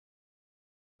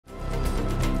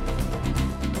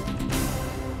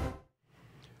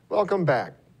Welcome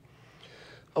back.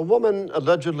 A woman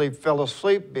allegedly fell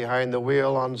asleep behind the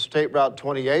wheel on State Route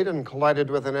 28 and collided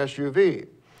with an SUV.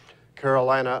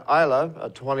 Carolina Isla, a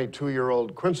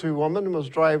 22-year-old Quincy woman, was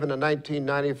driving a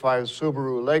 1995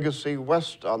 Subaru Legacy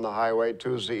west on the highway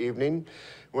Tuesday evening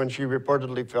when she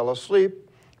reportedly fell asleep,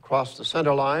 crossed the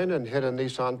center line, and hit a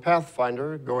Nissan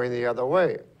Pathfinder going the other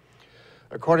way.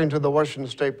 According to the Washington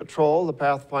State Patrol, the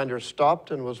Pathfinder stopped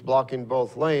and was blocking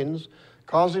both lanes,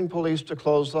 causing police to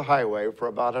close the highway for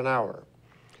about an hour.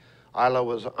 Isla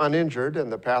was uninjured, and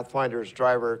the Pathfinder's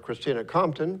driver, Christina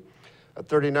Compton, a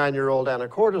 39-year-old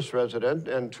Anacortes resident,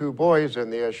 and two boys in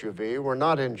the SUV were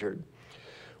not injured.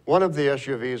 One of the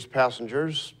SUV's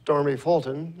passengers, Stormy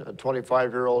Fulton, a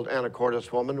 25-year-old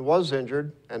Anacortes woman, was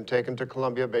injured and taken to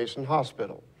Columbia Basin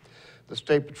Hospital. The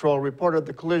State Patrol reported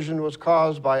the collision was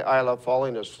caused by Isla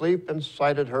falling asleep and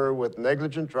cited her with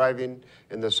negligent driving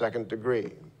in the second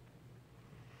degree.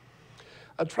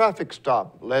 A traffic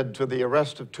stop led to the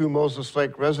arrest of two Moses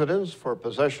Lake residents for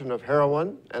possession of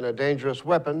heroin and a dangerous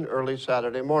weapon early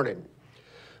Saturday morning.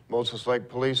 Moses Lake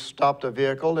police stopped a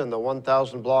vehicle in the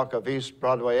 1000 block of East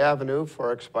Broadway Avenue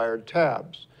for expired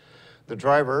tabs. The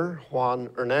driver,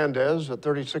 Juan Hernandez, a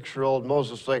 36-year-old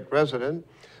Moses Lake resident,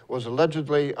 was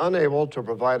allegedly unable to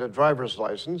provide a driver's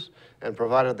license and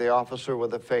provided the officer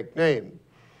with a fake name.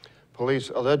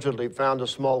 Police allegedly found a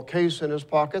small case in his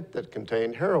pocket that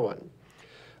contained heroin.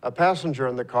 A passenger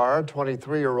in the car,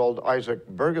 23-year-old Isaac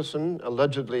Bergeson,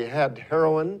 allegedly had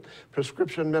heroin,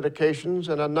 prescription medications,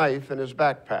 and a knife in his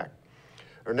backpack.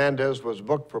 Hernandez was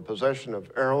booked for possession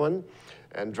of heroin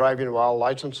and driving while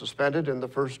license suspended in the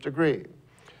first degree.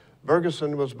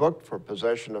 Bergeson was booked for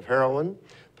possession of heroin,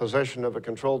 possession of a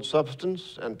controlled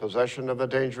substance, and possession of a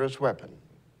dangerous weapon.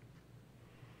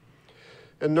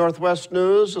 In Northwest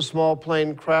news, a small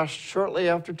plane crashed shortly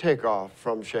after takeoff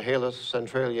from Chehalis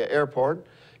Centralia Airport,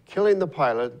 killing the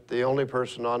pilot, the only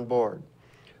person on board.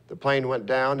 The plane went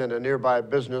down in a nearby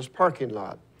business parking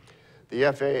lot. The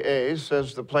FAA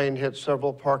says the plane hit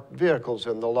several parked vehicles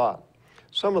in the lot.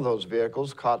 Some of those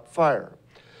vehicles caught fire.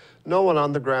 No one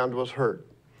on the ground was hurt.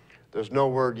 There's no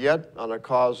word yet on a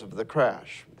cause of the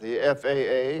crash. The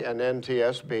FAA and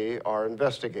NTSB are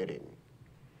investigating.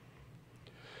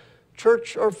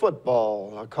 Church or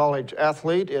football? A college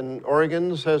athlete in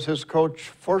Oregon says his coach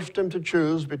forced him to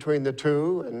choose between the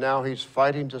two, and now he's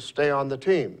fighting to stay on the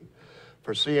team.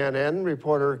 For CNN,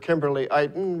 reporter Kimberly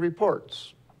Eiton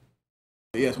reports.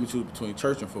 He asked me to choose between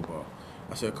church and football.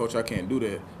 I said, Coach, I can't do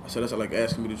that. I said, that's like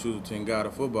asking me to choose between God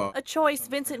or football. A choice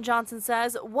Vincent Johnson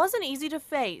says wasn't easy to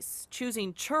face,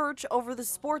 choosing church over the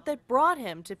sport that brought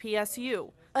him to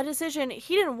PSU. A decision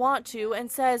he didn't want to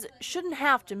and says shouldn't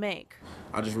have to make.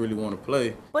 I just really want to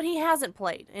play. But he hasn't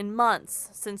played in months,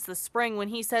 since the spring when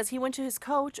he says he went to his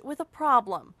coach with a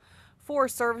problem. 4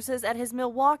 services at his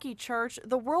Milwaukee church,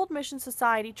 the World Mission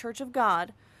Society Church of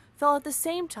God, fell at the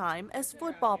same time as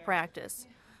football practice.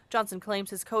 Johnson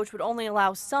claims his coach would only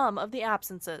allow some of the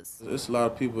absences. There's a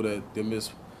lot of people that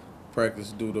miss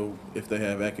practice due to if they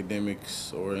have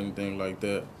academics or anything like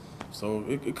that. So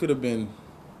it could have been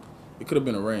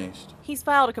arranged. He's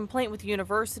filed a complaint with the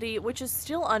university, which is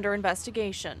still under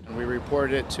investigation. We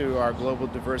reported it to our Global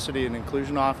Diversity and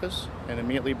Inclusion Office and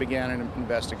immediately began an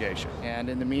investigation. And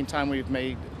in the meantime, we've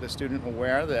made the student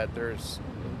aware that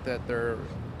their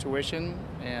tuition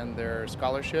and their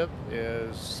scholarship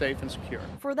is safe and secure.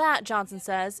 For that, Johnson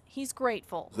says he's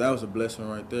grateful. That was a blessing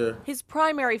right there. His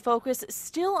primary focus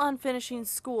still on finishing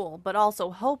school, but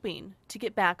also hoping to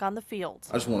get back on the field.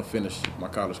 I just want to finish my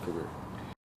college career.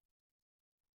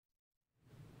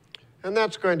 And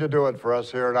that's going to do it for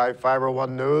us here at iFIBER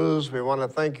 1 News. We want to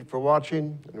thank you for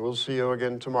watching, and we'll see you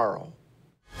again tomorrow.